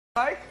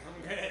Mike?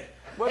 Hey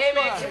fun?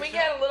 man, can we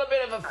get a little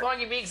bit of a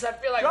funky beat? Cause I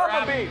feel like Drop a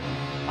rapping. beat.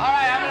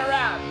 Alright, I'm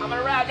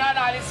gonna rap. No,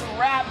 I need some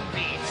rap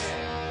beats.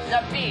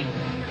 The beat.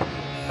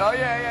 Oh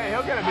yeah,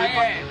 he'll get a beat.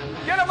 Okay.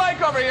 Get a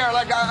mic over here,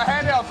 like a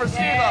handout for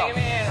Steve-O. Yeah, give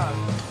me a hand.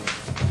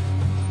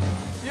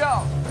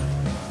 Yo.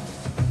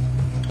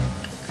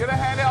 Get a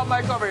handheld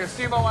mic over here.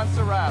 Steve-O wants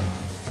to rap.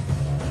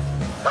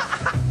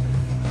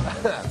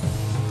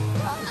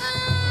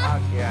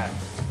 Oh god.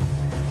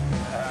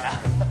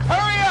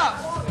 Hurry up!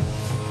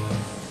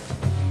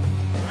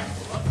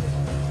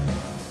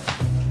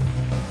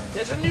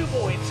 There's a new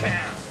boy in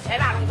town,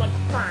 and I don't like the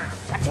firm.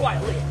 That's why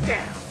I lay it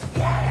down.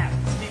 Yeah,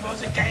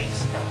 Steve-O's a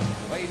gangster.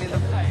 What you need to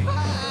play?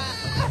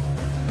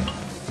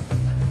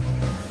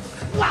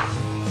 Watch,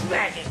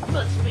 smack it,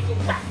 let's make a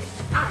racket.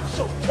 I'm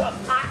so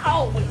tough, I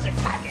always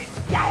attack it.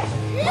 Yeah!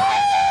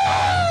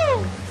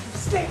 Woo!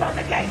 Steve-O's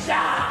a gangster!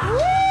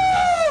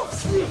 Woo!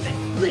 Slip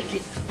it, lick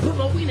it, put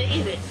my wiener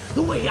in it.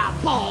 The way I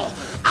ball,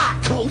 I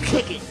cold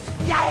kick it.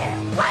 Yeah!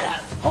 What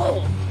a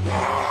hole!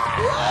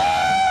 Yeah!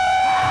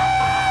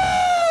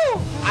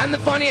 I'm the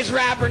funniest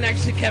rapper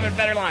next to Kevin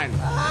Federline.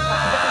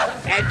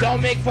 And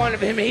don't make fun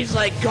of him. He's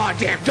like,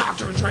 goddamn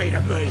Dr. Dre to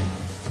me.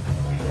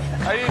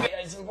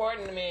 It's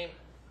important to me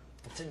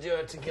to do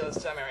a tequila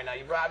stomach right now.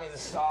 You brought me the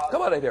sauce.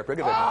 Come on right here, bring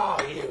it in. Oh,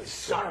 you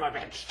son of a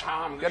bitch,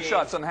 Tom. Get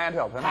shots on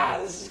handheld. Ah,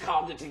 this is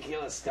called the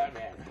tequila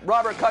stuntman.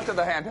 Robert, cut to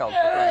the handheld.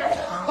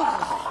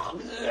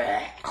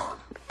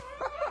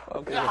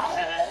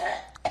 Okay.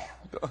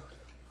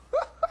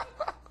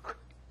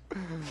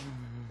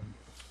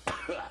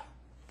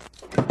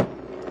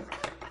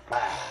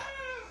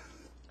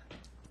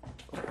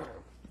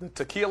 The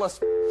tequila,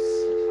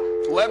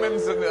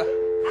 lemons, and the...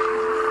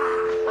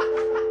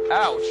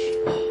 Ouch.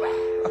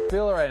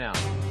 Feel it right now.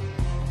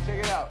 Check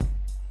it out.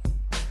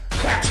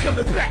 Crash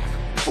coming back,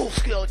 full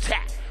scale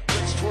attack.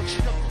 Let's torch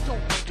it up,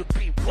 don't need to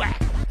be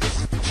whack.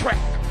 This is the track,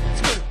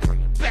 it's gonna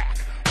bring it back.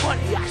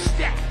 Money I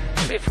stack,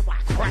 pay for my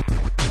crack.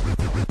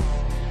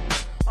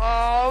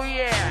 Oh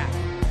yeah,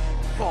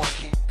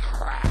 fucking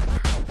crack.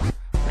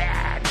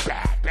 Bad,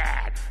 bad,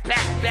 bad,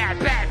 bad, bad,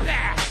 bad,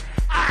 bad.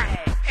 I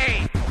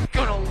ain't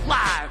gonna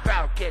lie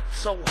about getting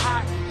so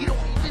hot. You don't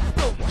even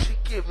know you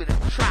should give it a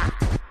try.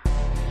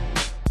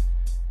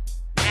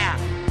 Now,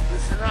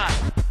 listen up.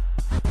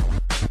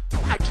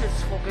 I just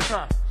smoke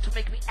enough to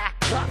make me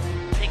act up.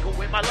 Take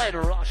away my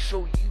lighter, I'll show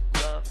you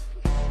love.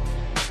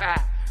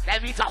 Ah,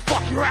 that means I'll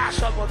fuck your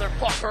ass up,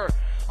 motherfucker.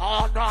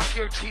 I'll knock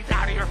your teeth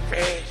out of your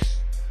face.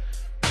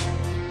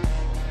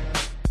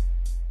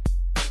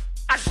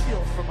 I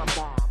steal from my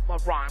mom. My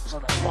rhymes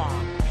on a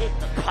bomb. Hitting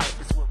the pipe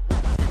is what we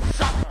do in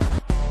summer.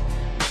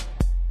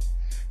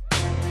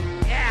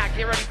 Yeah,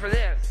 get ready for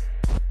this.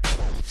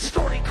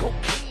 Snorting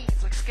cocaine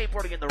is like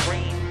skateboarding in the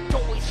rain.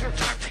 Don't waste your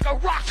time, take a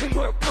rock to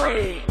your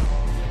brain.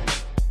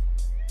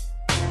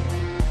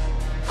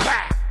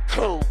 Crack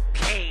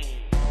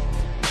cocaine.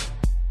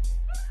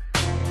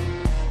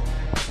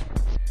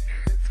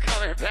 It's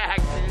coming back,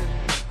 dude.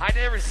 I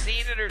never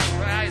seen it or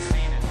tried seen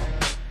it.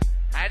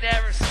 I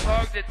never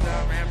smoked it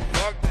though, man.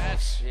 Fuck that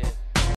shit.